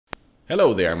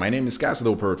Hello there, my name is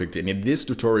Perfect, and in this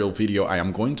tutorial video I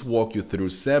am going to walk you through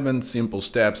 7 simple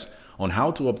steps on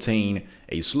how to obtain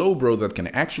a Slowbro that can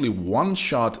actually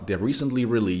one-shot the recently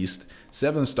released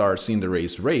 7-star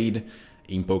Cinderace raid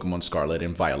in Pokemon Scarlet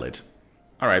and Violet.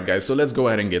 Alright guys, so let's go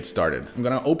ahead and get started. I'm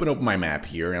gonna open up my map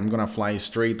here, I'm gonna fly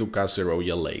straight to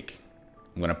Caseroya Lake.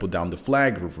 I'm gonna put down the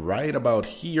flag right about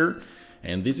here,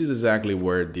 and this is exactly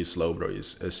where this Slowbro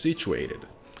is situated.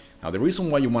 Now the reason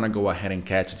why you want to go ahead and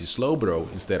catch the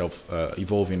Slowbro instead of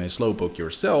evolving a Slowpoke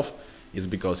yourself is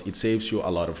because it saves you a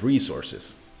lot of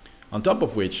resources. On top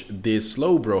of which, this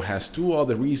Slowbro has 2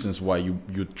 other reasons why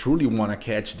you truly want to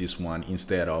catch this one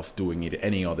instead of doing it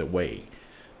any other way.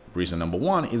 Reason number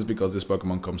 1 is because this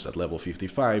Pokemon comes at level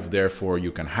 55, therefore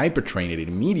you can hyper train it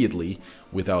immediately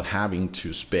without having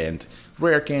to spend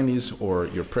rare candies or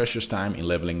your precious time in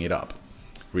leveling it up.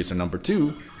 Reason number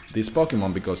 2, this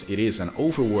Pokemon, because it is an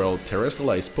overworld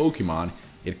terrestrialized Pokemon,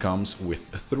 it comes with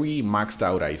 3 maxed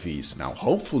out IVs. Now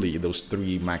hopefully those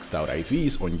 3 maxed out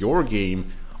IVs on your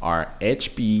game are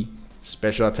HP,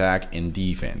 special attack and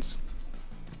defense.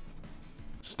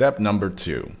 Step number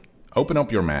 2. Open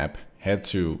up your map, head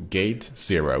to Gate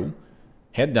 0,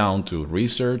 head down to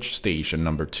Research Station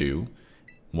number 2.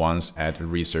 Once at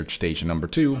Research Station number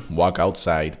 2, walk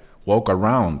outside, walk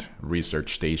around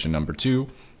Research Station number 2,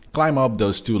 climb up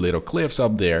those 2 little cliffs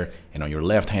up there, and on your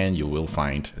left hand you will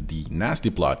find the Nasty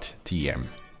Plot TM.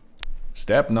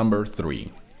 Step number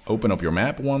 3. Open up your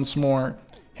map once more,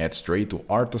 head straight to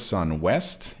Artisan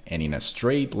West, and in a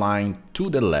straight line to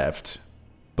the left,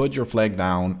 put your flag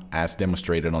down as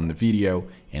demonstrated on the video,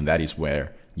 and that is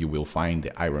where you will find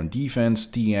the Iron Defense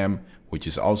TM, which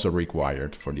is also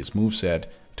required for this moveset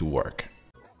to work.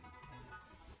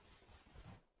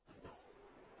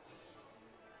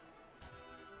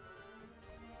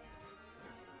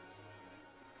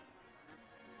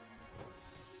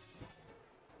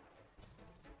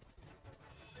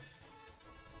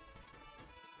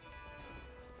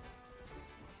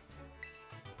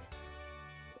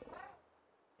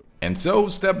 And so,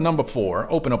 step number 4,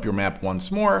 open up your map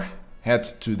once more, head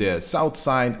to the south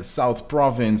side, South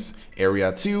Province,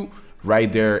 Area 2. Right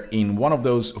there in one of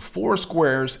those 4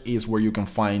 squares is where you can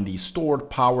find the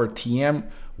Stored Power TM,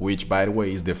 which by the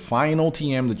way is the final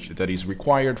TM that is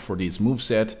required for this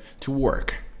moveset to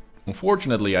work.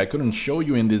 Unfortunately, I couldn't show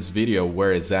you in this video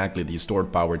where exactly the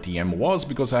Stored Power TM was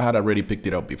because I had already picked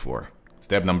it up before.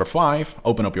 Step number 5,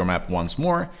 open up your map once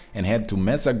more and head to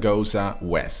Mesagoza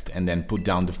West, and then put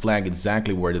down the flag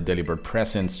exactly where the Delivered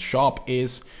Presents shop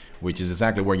is, which is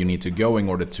exactly where you need to go in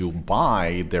order to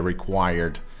buy the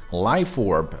required Life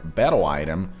Orb battle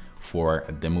item for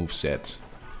the moveset.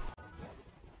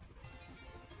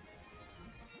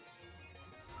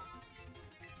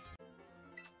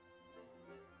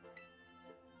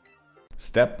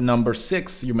 Step number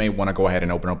 6, you may want to go ahead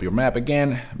and open up your map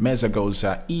again.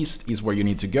 Mesagoza East is where you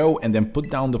need to go, and then put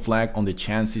down the flag on the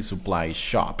Chansey Supply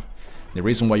shop. The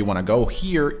reason why you want to go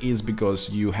here is because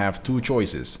you have 2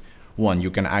 choices. One,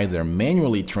 you can either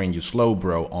manually train your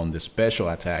Slowbro on the special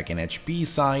attack and HP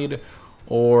side,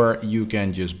 or you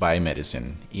can just buy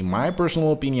medicine. In my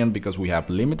personal opinion, because we have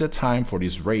limited time for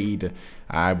this raid,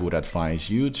 I would advise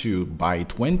you to buy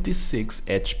 26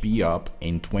 HP up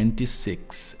and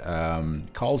 26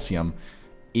 calcium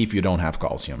if you don't have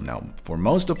calcium. Now, for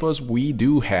most of us, we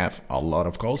do have a lot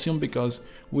of calcium because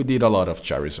we did a lot of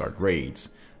Charizard raids.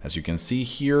 As you can see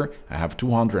here, I have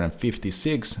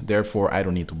 256, therefore I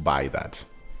don't need to buy that.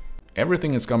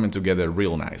 Everything is coming together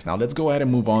real nice. Now let's go ahead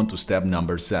and move on to step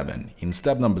number 7. In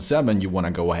step number 7, you want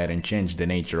to go ahead and change the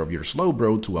nature of your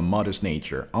Slowbro to a modest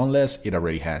nature, unless it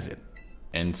already has it.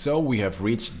 And so we have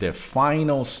reached the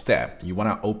final step. You want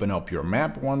to open up your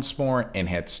map once more and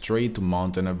head straight to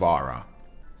Monte Nevara.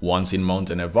 Once in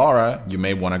Monte Nevara, you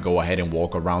may want to go ahead and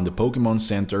walk around the Pokemon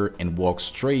Center and walk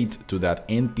straight to that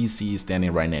NPC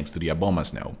standing right next to the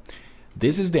Abomasnow.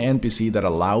 This is the NPC that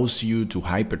allows you to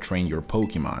hyper train your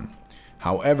Pokemon.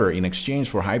 However, in exchange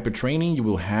for hyper training, you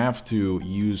will have to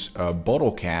use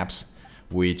bottle caps,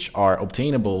 which are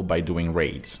obtainable by doing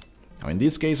raids. Now in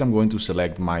this case, I'm going to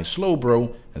select my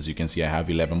Slowbro. As you can see, I have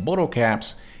 11 bottle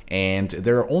caps, and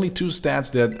there are only 2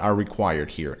 stats that are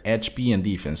required here, HP and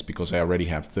defense, because I already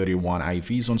have 31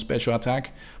 IVs on special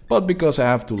attack. But because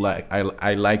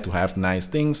I like to have nice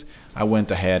things, I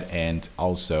went ahead and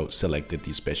also selected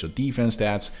the special defense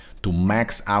stats to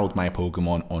max out my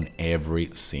Pokemon on every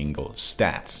single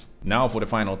stats. Now for the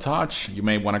final touch, you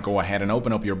may want to go ahead and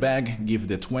open up your bag, give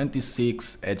the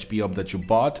 26 HP up that you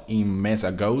bought in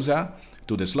Mesagoza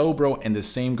to the Slowbro, and the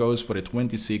same goes for the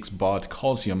 26 baht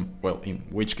calcium, well, in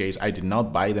which case I did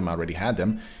not buy them, I already had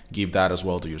them. Give that as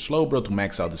well to your Slowbro to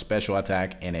max out the special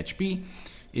attack and HP.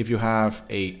 If you have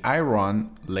a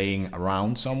iron laying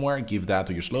around somewhere, give that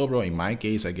to your Slowbro. In my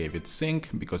case, I gave it zinc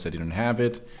because I didn't have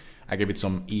it. I gave it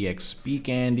some EXP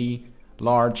candy,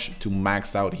 large, to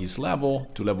max out his level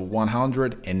to level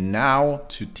 100. And now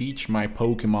to teach my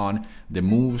Pokemon the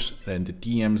moves and the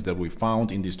TMs that we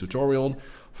found in this tutorial.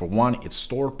 For one, its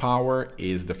stored power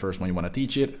is the first one you want to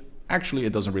teach it. Actually,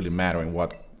 it doesn't really matter in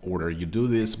what order you do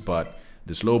this, but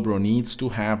the Slowbro needs to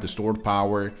have the stored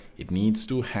power, it needs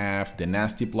to have the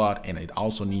nasty plot, and it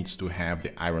also needs to have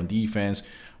the iron defense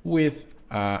with,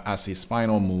 as his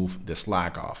final move, the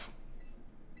slack off.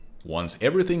 Once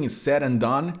everything is said and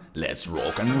done, let's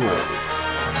rock and roll.